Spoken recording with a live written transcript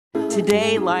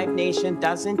Today, Live Nation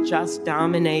doesn't just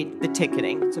dominate the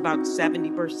ticketing. It's about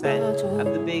 70%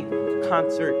 of the big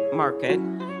concert market,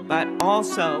 but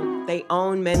also they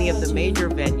own many of the major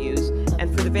venues. And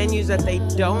for the venues that they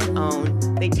don't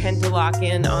own, they tend to lock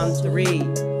in on 3,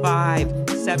 5,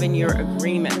 7-year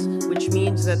agreements, which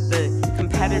means that the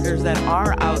competitors that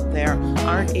are out there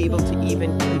aren't able to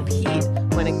even compete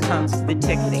when it comes to the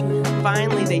ticketing.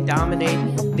 Finally, they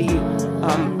dominate the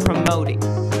promoting.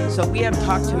 So we have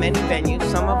talked to many venues,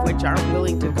 some of which aren't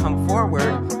willing to come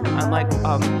forward, unlike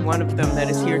one of them that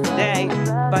is here today,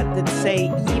 but that say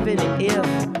even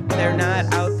if they're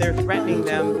not out there threatening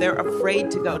them, they're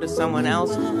afraid to go to someone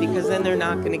else because then they're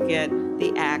not going to get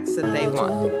the acts that they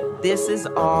want. This is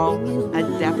all a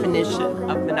definition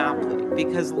of monopoly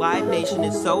because Live Nation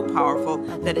is so powerful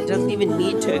that it doesn't even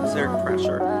need to exert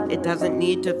pressure. It doesn't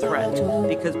need to threaten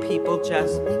because people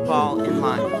just fall in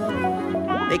line.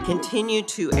 They continue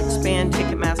to expand.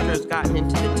 Ticketmaster has gotten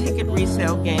into the ticket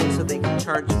resale game so they can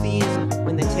charge fees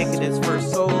when the ticket is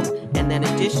first sold and then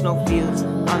additional fees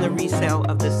on the resale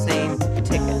of the same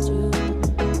ticket.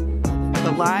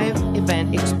 The live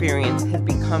event experience has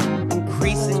become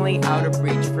increasingly out of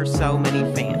reach for so many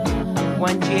fans.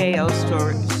 One GAO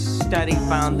study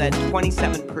found that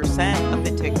 27% of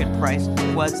the ticket price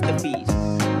was the fees.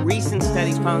 Recent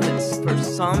studies found that for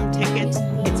some tickets,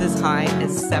 it's as high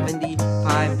as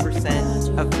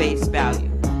 75% of face value.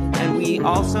 And we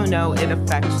also know it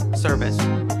affects service.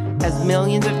 As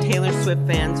millions of Taylor Swift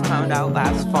fans found out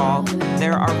last fall,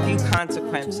 there are few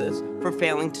consequences for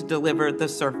failing to deliver the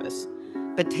service.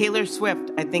 But Taylor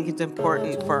Swift, I think it's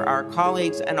important for our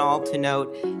colleagues and all to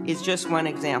note, is just one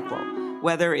example.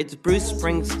 Whether it's Bruce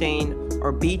Springsteen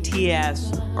or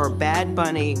BTS or Bad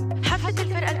Bunny. حفلة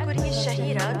الفرقة الكورية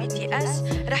الشهيرة BTS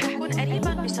رح تكون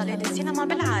قريباً بصالات السينما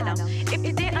بالعالم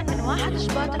ابتداءً من 1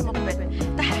 شباط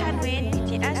المقبل تحت عنوان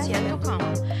BTS Yet to Come.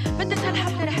 مدة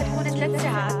هالحفلة رح تكون 3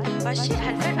 ساعات وعشيق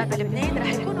هالفرقة بلبنان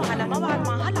رح يكونوا على موعد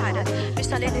مع هالعرض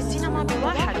بصالات السينما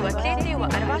ب1 و3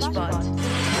 و4 شباط.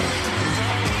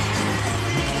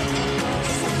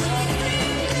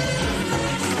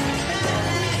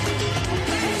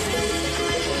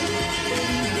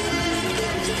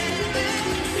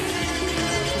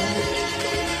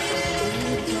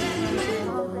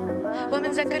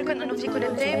 ومنذكركم انه فيكم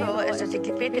تتابعوا قصص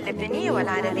الكليبات اللبنانيه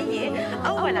والعربيه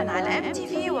اولا على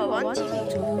MTV و OneTV.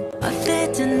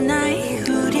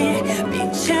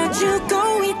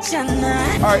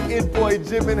 Our It Boy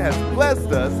Jimin has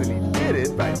blessed us and he did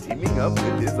it by teaming up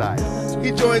with his idol.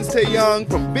 He joins Taeyong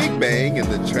from Big Bang and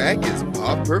the track is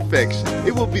Pop Perfection.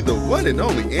 It will be the one and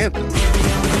only anthem.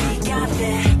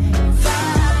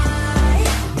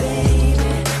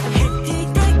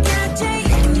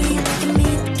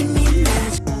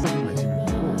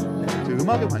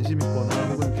 음악에 관심 있거나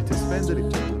혹은 BTS 팬들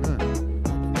입장에서는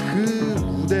그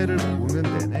무대를 보는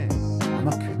내내 아마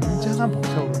굉장한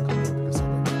벅차오르는 감정을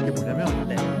느꼈습니다. 이게 뭐냐면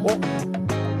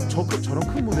저런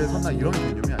큰 무대에 섰나 이런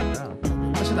개념이 아니라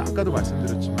사실은 아까도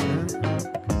말씀드렸지만은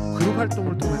그룹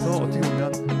활동을 통해서 어떻게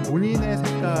보면 본인의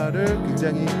색깔을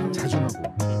굉장히 자중하고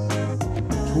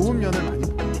좋은 면을 많이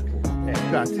보여주고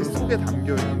그 아티스트 속에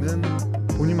담겨있는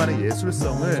본인만의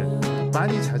예술성을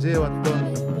많이 자제해왔던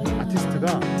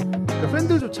아티스트가 그러니까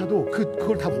팬들조차도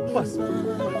그걸 다 못 봤어.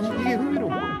 이게 흥미로운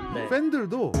거야. 네.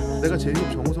 팬들도 내가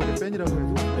제이홉 정우석의 팬이라고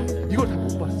해도 이걸 다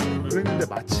못 봤어. 그랬는데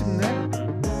마침내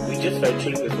We just started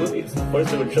shooting this movie. It's the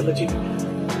first ever trilogy.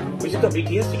 We just got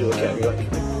BTS to do a cameo.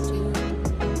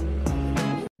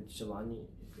 진짜 많이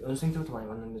연습생 때부터 많이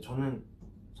봤는데 저는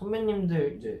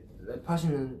선배님들 이제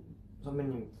랩하시는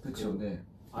선배님 그렇죠. 네.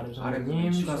 아름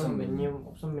선배님, 슈가 선배님,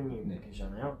 홉 선배님 네.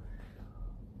 계시잖아요.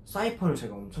 사이퍼를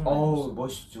제가 엄청 많이 들었어요.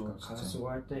 멋있죠. 가사 쓰고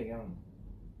할 때 그냥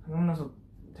생각나서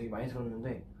되게 많이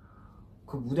들었는데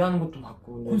그 무대하는 것도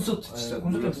봤고 콘서트 진짜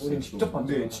콘서트 우리 직접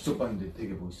봤어요. 네, 직접 봤는데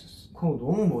되게 멋있었어. 그거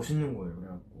너무 멋있는 거예요.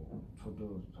 그래갖고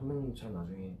저도 선배님처럼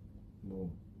나중에 뭐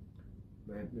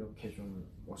이렇게 좀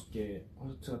멋있게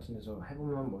콘서트 같은 데서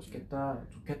해보면 멋있겠다,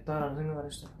 좋겠다라는 생각을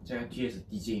했어요. 제가 뒤에서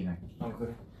DJ 할게요. 아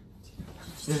그래?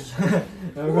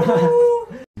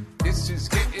 This is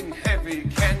getting heavy.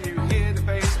 Can you hear the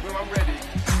bass when I'm ready?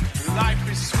 Life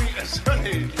is sweet as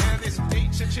honey. Yeah, this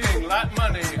beats a ching like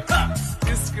money. Ha!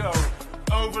 Disco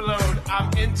overload.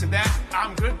 I'm into that.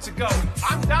 I'm good to go.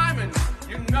 I'm diamond.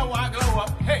 You know I glow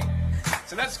up. Hey,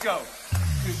 so let's go.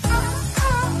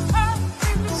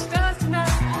 In the stars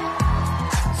tonight.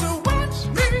 So watch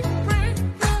me bring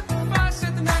the fire,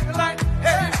 set the night alight.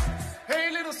 Hey,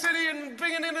 hey, little city, and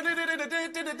bringing in the.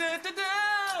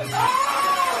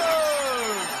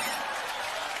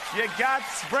 You got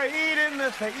sprayed in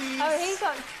the face. Oh, he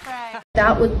got sprayed.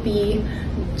 That would be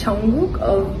Jungkook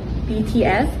of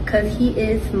BTS because he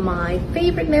is my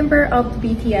favorite member of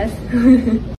the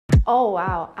BTS. Oh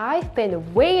wow, I've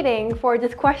been waiting for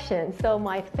this question. So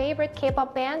my favorite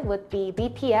K-pop band would be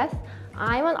BTS.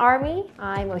 I'm an ARMY.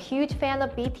 I'm a huge fan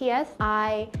of BTS.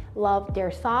 I love their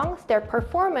songs, their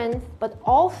performance, but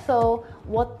also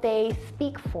what they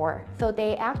speak for. So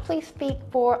they actually speak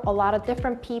for a lot of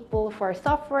different people who are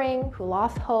suffering, who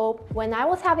lost hope. When I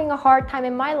was having a hard time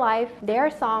in my life, their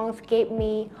songs gave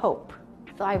me hope.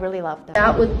 So I really love them.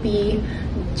 That would be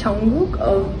Jungkook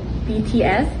of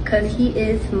BTS because he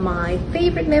is my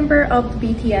favorite member of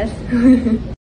BTS.